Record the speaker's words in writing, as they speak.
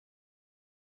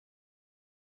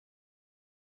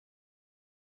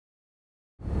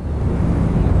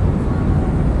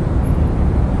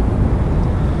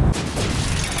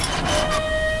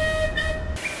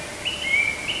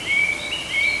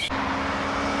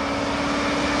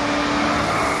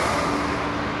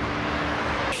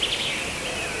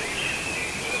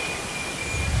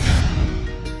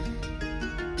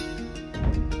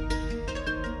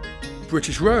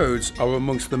British roads are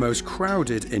amongst the most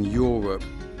crowded in Europe.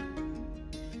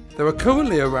 There are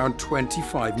currently around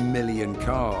 25 million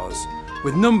cars,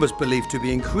 with numbers believed to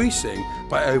be increasing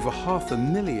by over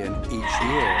 500,000 each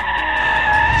year.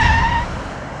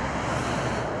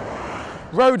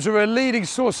 Roads are a leading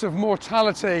source of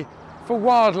mortality for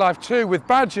wildlife too, with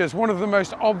badgers one of the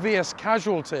most obvious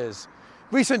casualties.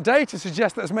 Recent data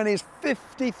suggests that as many as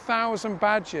 50,000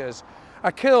 badgers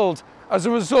are killed as a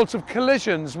result of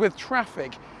collisions with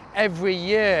traffic every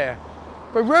year.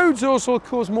 But roads also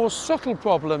cause more subtle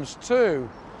problems too.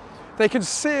 They can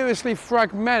seriously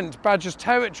fragment badgers'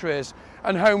 territories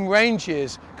and home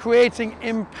ranges, creating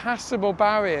impassable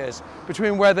barriers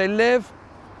between where they live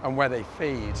and where they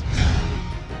feed.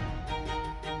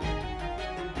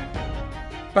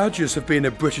 Badgers have been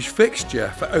a British fixture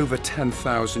for over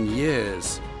 10,000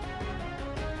 years.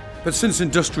 But since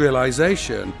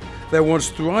industrialisation, their once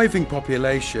thriving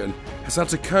population has had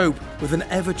to cope with an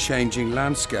ever-changing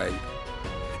landscape.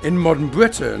 In modern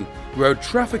Britain, road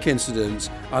traffic incidents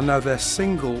are now their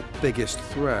single biggest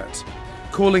threat,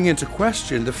 calling into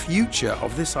question the future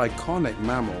of this iconic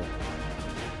mammal.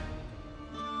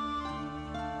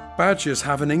 Badgers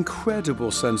have an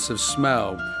incredible sense of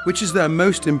smell, which is their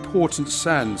most important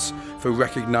sense for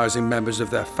recognising members of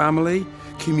their family,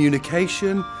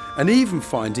 communication, and even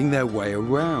finding their way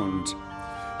around.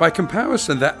 By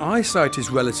comparison, their eyesight is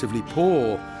relatively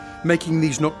poor, making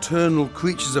these nocturnal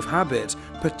creatures of habit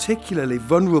particularly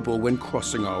vulnerable when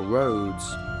crossing our roads.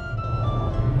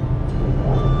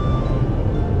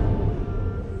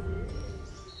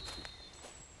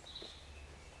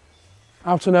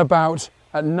 Out and about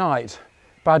at night,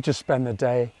 badgers spend the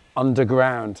day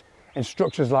underground in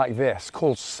structures like this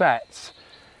called setts.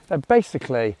 They're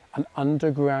basically an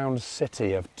underground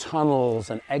city of tunnels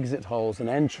and exit holes and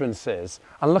entrances.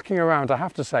 And looking around, I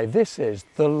have to say, this is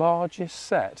the largest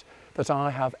sett that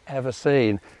I have ever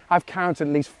seen. I've counted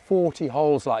at least 40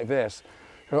 holes like this.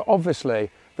 So obviously,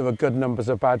 there are good numbers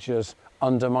of badgers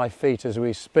under my feet as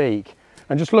we speak.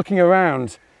 And just looking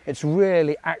around, it's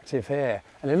really active here.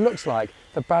 And it looks like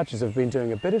the badgers have been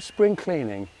doing a bit of spring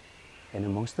cleaning in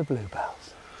amongst the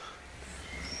bluebells.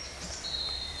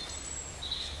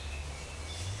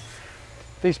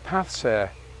 These paths here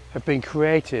have been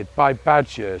created by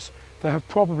badgers that have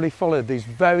probably followed these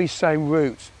very same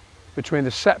routes between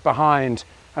the sett behind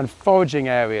and foraging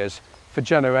areas for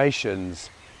generations.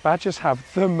 Badgers have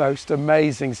the most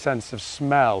amazing sense of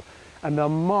smell, and they'll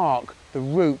mark the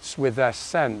routes with their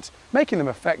scent, making them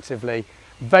effectively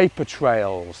vapour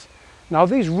trails. Now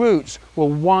these routes will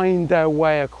wind their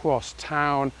way across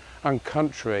town and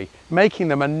country, making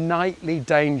them a nightly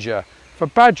danger for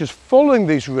badgers following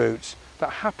these routes that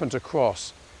happen to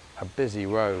cross a busy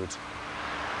road.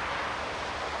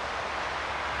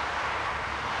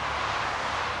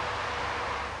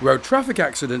 Road traffic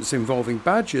accidents involving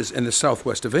badgers in the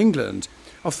southwest of England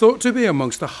are thought to be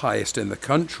amongst the highest in the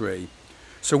country.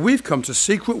 So we've come to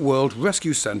Secret World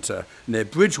Rescue Centre near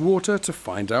Bridgewater to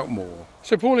find out more.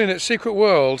 So Pauline, at Secret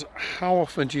World, how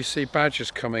often do you see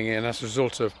badgers coming in as a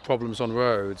result of problems on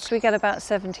roads? We get about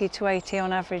 70 to 80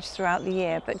 on average throughout the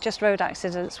year, but just road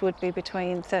accidents would be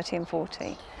between 30 and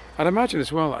 40. I'd imagine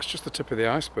as well that's just the tip of the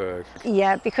iceberg.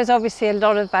 Yeah, because obviously a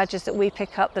lot of badgers that we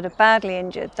pick up that are badly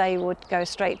injured, they would go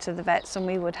straight to the vets and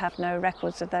we would have no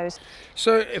records of those.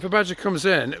 So if a badger comes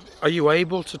in, are you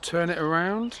able to turn it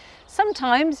around?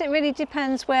 Sometimes it really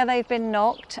depends where they've been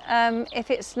knocked. If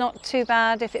it's not too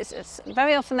bad,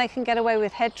 very often they can get away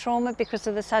with head trauma because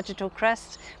of the sagittal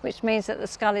crest, which means that the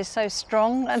skull is so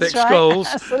strong. That's thick right. skulls.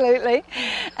 Absolutely.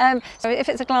 So if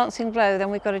it's a glancing blow,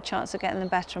 then we've got a chance of getting them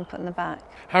better and putting them back.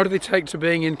 How do they take to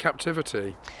being in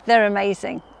captivity? They're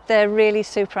amazing. They're really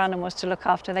super animals to look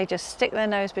after. They just stick their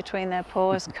nose between their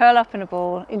paws, curl up in a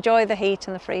ball, enjoy the heat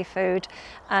and the free food,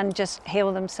 and just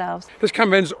heal themselves. This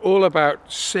campaign's all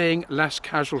about seeing less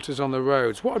casualties on the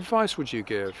roads. What advice would you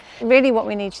give? Really what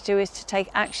we need to do is to take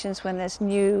actions when there's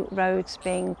new roads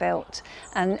being built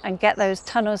and get those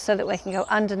tunnels so that we can go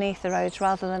underneath the roads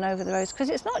rather than over the roads, because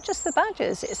it's not just the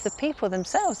badgers, it's the people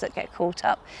themselves that get caught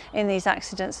up in these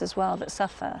accidents as well that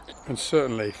suffer. And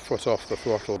certainly foot off the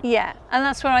throttle. Yeah, and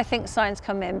that's where I think signs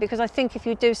come in, because I think if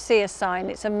you do see a sign,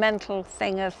 it's a mental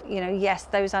thing of, yes,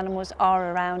 those animals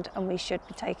are around and we should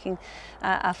be taking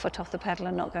our foot off the pedal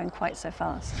and not going quite so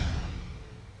fast.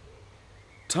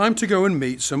 Time to go and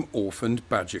meet some orphaned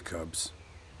badger cubs.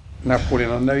 Now, Pauline,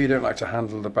 I know you don't like to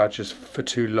handle the badgers for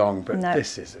too long, but No.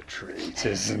 this is a treat,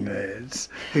 isn't it?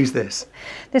 Who's this?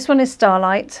 This one is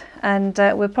Starlight, and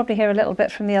we'll probably hear a little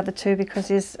bit from the other two because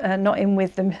he's not in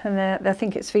with them, and they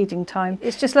think it's feeding time.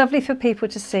 It's just lovely for people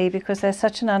to see because they're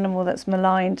such an animal that's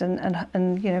maligned,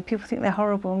 and you know, people think they're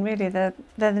horrible, and really they're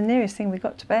the nearest thing we've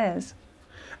got to bears.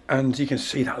 And you can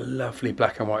see that lovely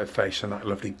black and white face and that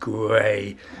lovely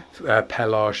grey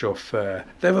pelage or fur.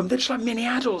 They're just like mini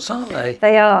adults, aren't they?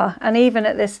 They are, and even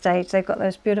at this stage they've got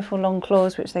those beautiful long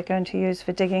claws which they're going to use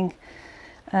for digging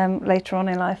later on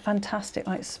in life. Fantastic,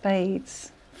 like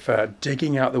spades. For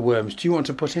digging out the worms. Do you want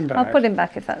to put him back? I'll put him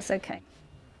back if that's okay.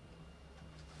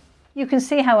 You can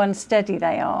see how unsteady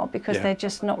they are because they're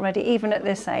just not ready, even at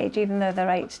this age, even though they're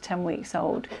 8 to 10 weeks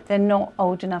old, they're not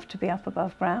old enough to be up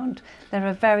above ground. They're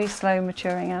a very slow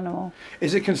maturing animal.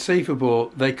 Is it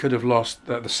conceivable they could have lost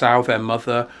the sow, their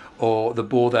mother, or the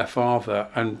boar, their father,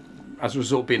 and as a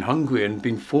result been hungry and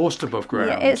been forced above ground?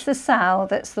 Yeah, it's the sow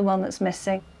that's the one that's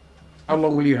missing. How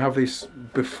long will you have these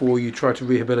before you try to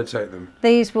rehabilitate them?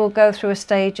 These will go through a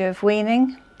stage of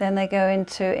weaning. Then they go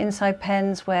into inside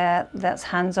pens where that's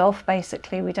hands off,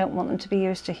 basically. We don't want them to be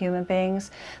used to human beings.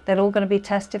 They're all going to be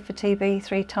tested for TB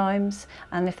 3 times.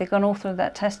 And if they've gone all through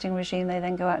that testing regime, they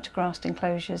then go out to grassed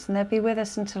enclosures. And they'll be with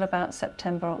us until about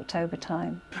September, October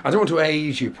time. I don't want to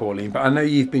age you, Pauline, but I know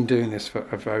you've been doing this for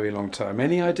a very long time.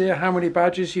 Any idea how many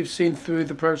badgers you've seen through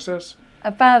the process?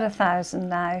 About 1,000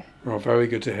 now. Well, very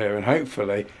good to hear. And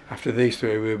hopefully, after these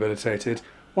 3 are rehabilitated,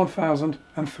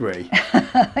 1,003.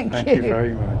 Thank you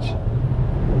very much.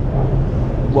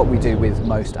 What we do with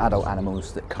most adult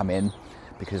animals that come in,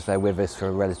 because they're with us for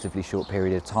a relatively short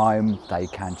period of time, they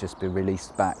can just be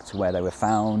released back to where they were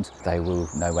found. They will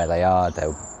know where they are,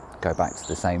 they'll go back to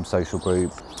the same social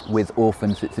group. With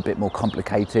orphans, it's a bit more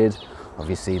complicated.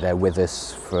 Obviously, they're with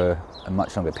us for a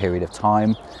much longer period of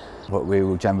time. What we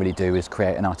will generally do is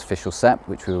create an artificial set,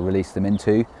 which we will release them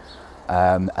into.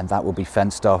 And that will be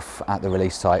fenced off at the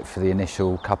release site for the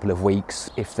initial couple of weeks.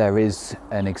 If there is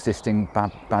an existing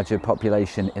badger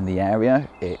population in the area,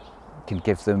 it can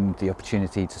give them the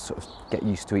opportunity to sort of get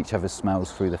used to each other's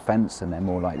smells through the fence, and they're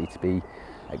more likely to be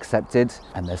accepted,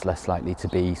 and there's less likely to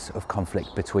be sort of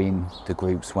conflict between the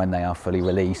groups when they are fully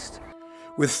released.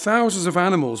 With thousands of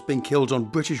animals being killed on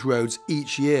British roads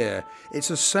each year,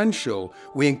 it's essential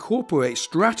we incorporate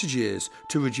strategies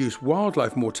to reduce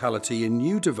wildlife mortality in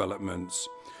new developments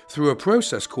through a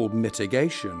process called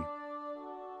mitigation.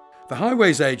 The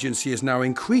Highways Agency is now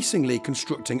increasingly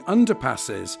constructing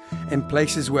underpasses in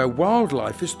places where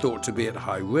wildlife is thought to be at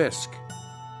high risk.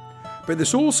 But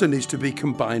this also needs to be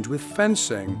combined with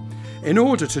fencing in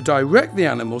order to direct the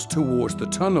animals towards the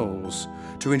tunnels,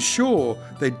 to ensure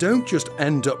they don't just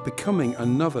end up becoming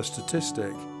another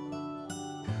statistic.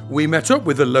 We met up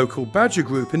with the local badger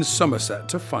group in Somerset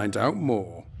to find out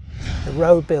more. The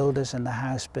road builders and the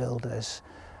house builders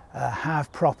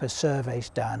have proper surveys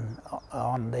done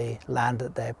on the land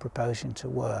that they're proposing to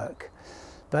work.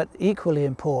 But equally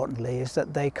importantly is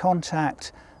that they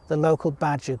contact the local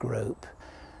badger group.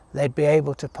 They'd be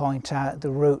able to point out the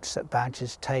routes that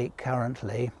badgers take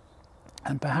currently,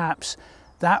 and perhaps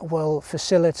that will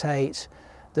facilitate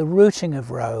the routing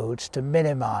of roads to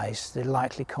minimise the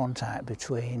likely contact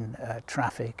between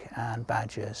traffic and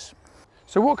badgers.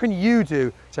 So what can you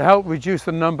do to help reduce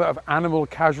the number of animal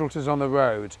casualties on the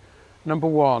road? Number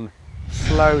 1,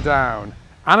 slow down.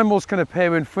 Animals can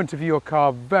appear in front of your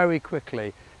car very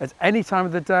quickly at any time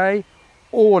of the day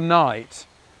or night.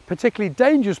 Particularly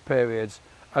dangerous periods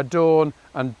are dawn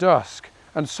and dusk,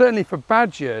 and certainly for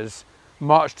badgers,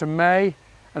 March to May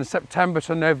and September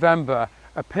to November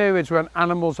are periods when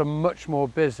animals are much more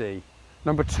busy.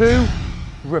 Number 2,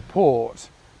 report.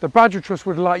 The Badger Trust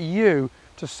would like you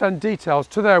to send details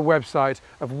to their website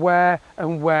of where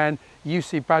and when you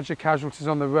see badger casualties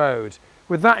on the road.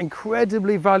 With that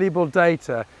incredibly valuable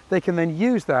data, they can then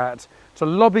use that to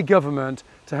lobby government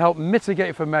to help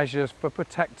mitigate for measures for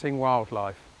protecting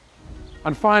wildlife.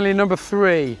 And finally, number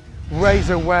 3, raise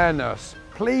awareness.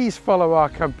 Please follow our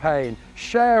campaign,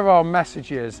 share our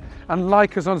messages and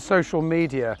like us on social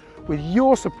media. With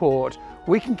your support,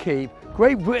 we can keep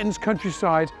Great Britain's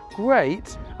countryside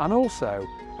great and also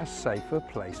a safer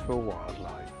place for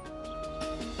wildlife.